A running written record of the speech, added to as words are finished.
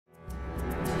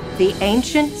the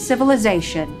ancient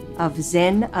civilization of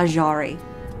Zin Ajari,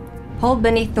 pulled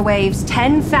beneath the waves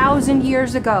 10,000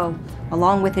 years ago,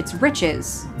 along with its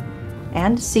riches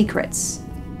and secrets.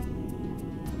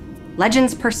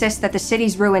 Legends persist that the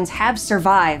city's ruins have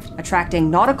survived,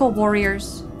 attracting nautical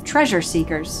warriors, treasure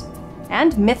seekers,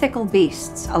 and mythical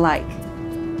beasts alike.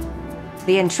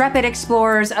 The intrepid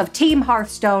explorers of Team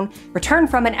Hearthstone return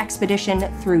from an expedition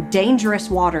through dangerous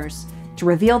waters to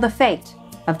reveal the fate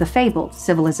of the fabled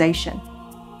civilization.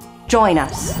 Join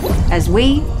us as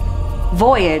we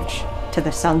voyage to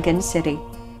the Sunken City.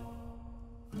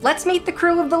 Let's meet the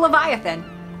crew of the Leviathan.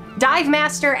 Dive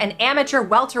master and amateur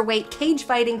welterweight cage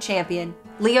fighting champion,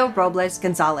 Leo Robles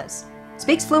Gonzalez.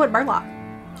 Speaks fluent Murloc.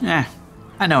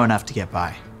 I know enough to get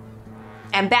by.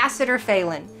 Ambassador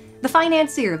Phelan, the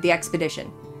financier of the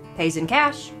expedition. Pays in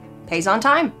cash, pays on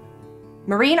time.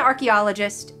 Marine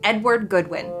archaeologist Edward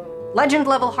Goodwin,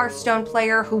 legend-level Hearthstone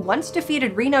player who once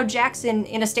defeated Reno Jackson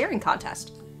in a staring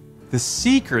contest. The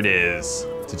secret is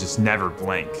to just never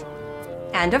blink.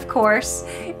 And of course,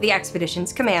 the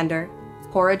expedition's commander,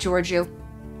 Hora Georgiou.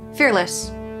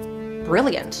 Fearless,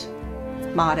 brilliant,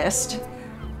 modest.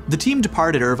 The team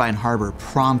departed Irvine Harbor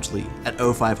promptly at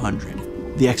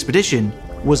 0500. The expedition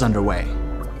was underway.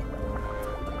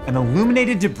 An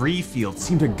illuminated debris field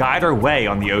seemed to guide our way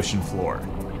on the ocean floor.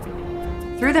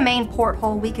 Through the main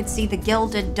porthole, we could see the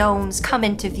gilded domes come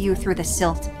into view through the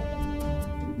silt.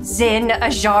 Zin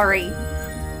Ajari.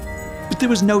 But there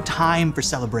was no time for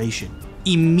celebration.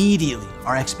 Immediately,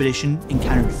 our expedition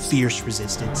encountered fierce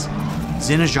resistance.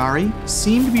 Zin Ajari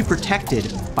seemed to be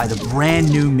protected by the brand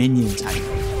new minion type,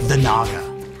 the Naga.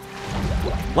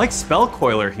 Like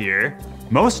Spellcoiler here,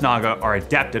 most Naga are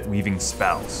adept at weaving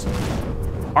spells.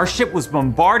 Our ship was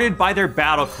bombarded by their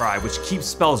battle cry, which keeps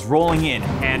spells rolling in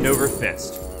hand over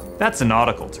fist. That's a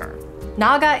nautical term.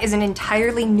 Naga is an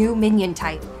entirely new minion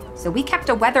type, so we kept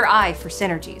a weather eye for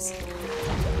synergies.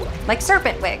 Like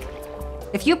Serpent Wig.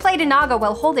 If you played a Naga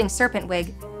while holding Serpent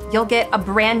Wig, you'll get a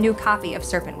brand new copy of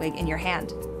Serpent Wig in your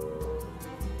hand.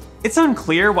 It's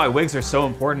unclear why wigs are so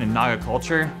important in Naga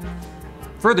culture.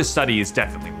 Further study is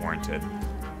definitely warranted.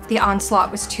 The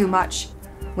onslaught was too much.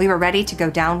 We were ready to go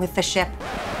down with the ship.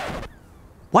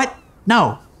 What?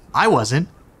 No, I wasn't.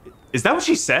 Is that what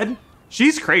she said?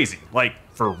 She's crazy, like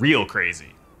for real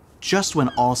crazy. Just when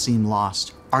all seemed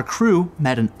lost, our crew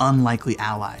met an unlikely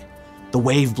ally. The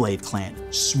Waveblade clan,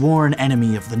 sworn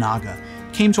enemy of the Naga,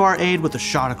 came to our aid with a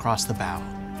shot across the bow.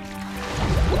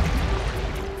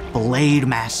 Blade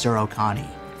Master Okani.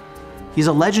 He's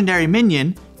a legendary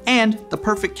minion and the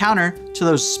perfect counter to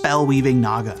those spell-weaving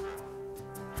Naga.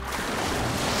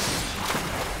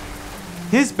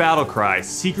 His battle cry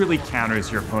secretly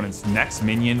counters your opponent's next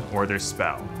minion or their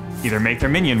spell. Either make their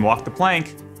minion walk the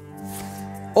plank,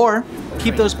 or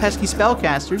keep those pesky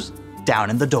spellcasters down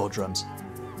in the doldrums.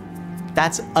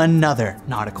 That's another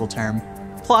nautical term.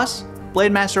 Plus,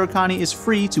 Blade Master Okani is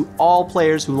free to all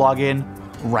players who log in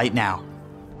right now.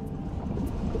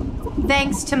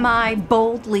 Thanks to my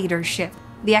bold leadership,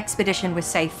 the expedition was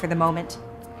safe for the moment.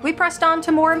 We pressed on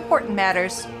to more important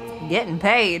matters, getting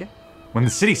paid. When the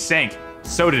city sank,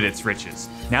 so did its riches.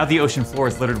 Now the ocean floor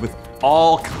is littered with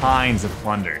all kinds of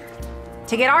plunder.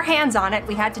 To get our hands on it,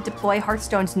 we had to deploy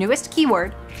Hearthstone's newest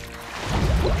keyword,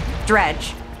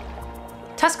 dredge.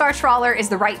 Tuskar Trawler is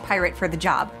the right pirate for the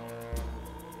job.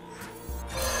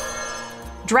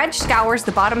 Dredge scours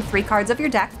the bottom 3 cards of your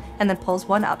deck and then pulls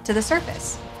one up to the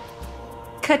surface.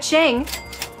 Ka-ching!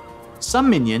 Some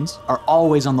minions are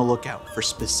always on the lookout for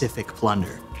specific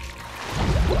plunder.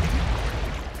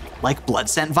 Like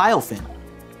Bloodscent Vilefin.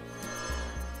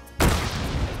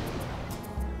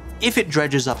 If it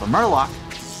dredges up a Murloc,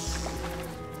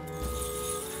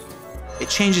 it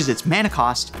changes its mana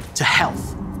cost to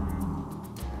health.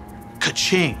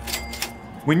 Ka-ching!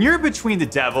 When you're between the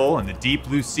devil and the deep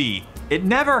blue sea, it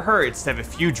never hurts to have a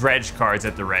few dredge cards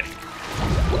at the ready.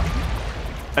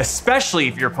 Especially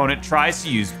if your opponent tries to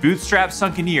use Bootstrap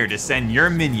Sunkeneer to send your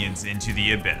minions into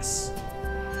the abyss.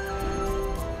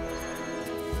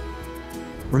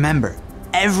 Remember,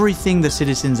 everything the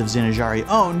citizens of Zin Ajari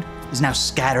owned is now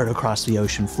scattered across the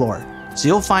ocean floor, so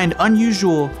you'll find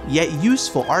unusual yet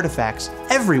useful artifacts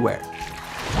everywhere.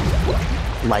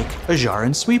 Like a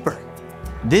Jaran Sweeper.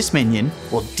 This minion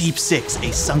will deep 6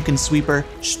 a Sunken Sweeper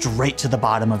straight to the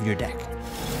bottom of your deck.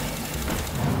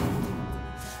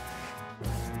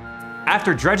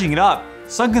 After dredging it up,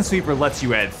 Sunken Sweeper lets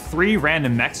you add 3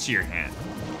 random mechs to your hand.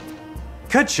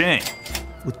 Ka-ching!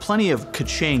 With plenty of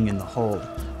ka-ching in the hold,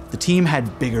 the team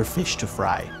had bigger fish to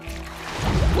fry.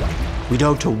 We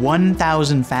dove to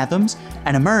 1,000 fathoms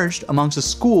and emerged amongst a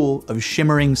school of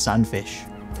shimmering sunfish.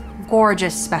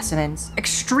 Gorgeous specimens,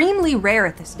 extremely rare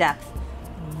at this depth.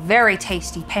 Very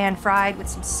tasty pan-fried with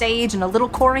some sage and a little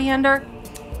coriander.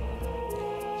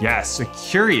 Yes, a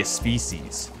curious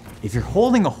species. If you're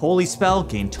holding a holy spell,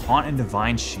 gain Taunt and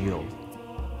Divine Shield.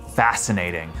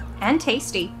 Fascinating. And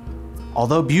tasty.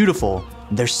 Although beautiful,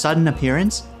 their sudden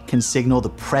appearance can signal the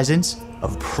presence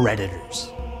of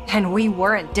predators. And we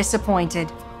weren't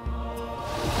disappointed.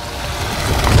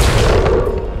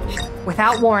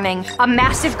 Without warning, a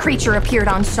massive creature appeared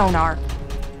on sonar.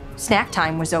 Snack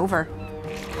time was over.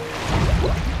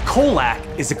 Kolak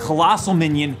is a colossal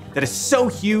minion that is so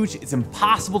huge it's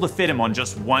impossible to fit him on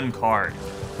just one card.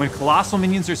 When colossal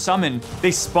minions are summoned,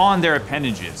 they spawn their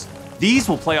appendages. These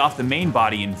will play off the main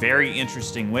body in very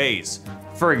interesting ways.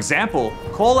 For example,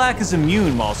 Kolak is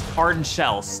immune while his hardened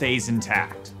shell stays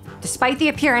intact. Despite the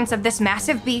appearance of this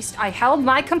massive beast, I held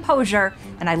my composure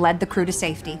and I led the crew to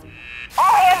safety.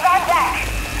 All hands on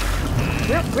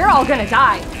deck! We're all gonna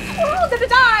die. We're all gonna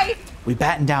die! We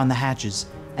battened down the hatches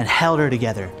and held her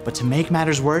together, but to make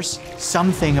matters worse,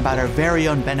 something about our very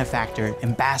own benefactor,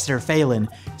 Ambassador Phelan,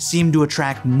 seemed to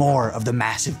attract more of the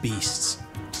massive beasts.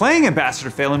 Playing Ambassador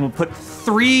Phelan will put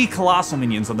 3 colossal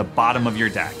minions on the bottom of your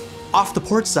deck. Off the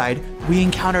port side, we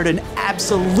encountered an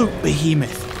absolute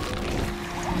behemoth.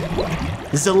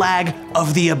 Zalag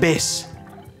of the Abyss.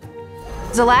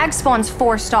 Zalag spawns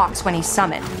 4 stalks when he's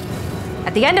summoned.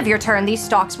 At the end of your turn, these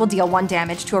stalks will deal 1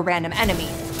 damage to a random enemy.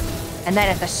 And then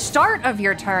at the start of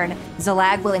your turn,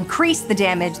 Zalag will increase the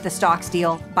damage the stalks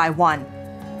deal by 1.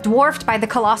 Dwarfed by the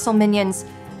colossal minions,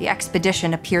 the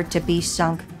expedition appeared to be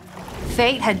sunk.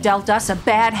 Fate had dealt us a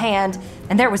bad hand,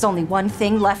 and there was only one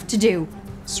thing left to do.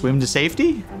 Swim to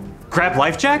safety? Grab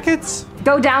life jackets?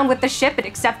 Go down with the ship and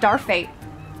accept our fate.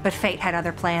 But fate had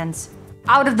other plans.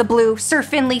 Out of the blue, Sir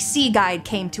Finley's sea guide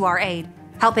came to our aid,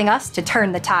 helping us to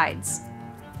turn the tides.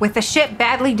 With the ship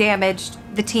badly damaged,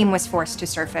 the team was forced to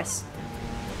surface.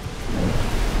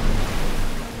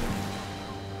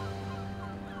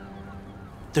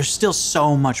 There's still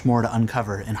so much more to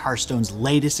uncover in Hearthstone's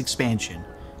latest expansion.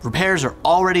 Repairs are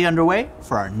already underway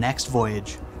for our next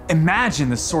voyage. Imagine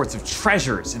the sorts of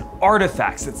treasures and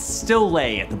artifacts that still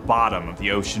lay at the bottom of the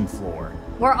ocean floor.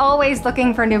 We're always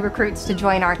looking for new recruits to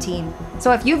join our team.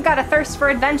 So if you've got a thirst for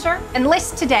adventure,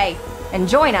 enlist today and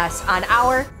join us on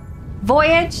our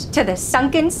Voyage to the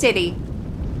Sunken City.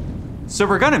 So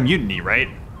we're gonna mutiny, right?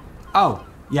 Oh,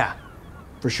 yeah,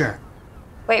 for sure.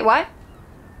 Wait, what?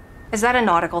 Is that a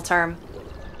nautical term?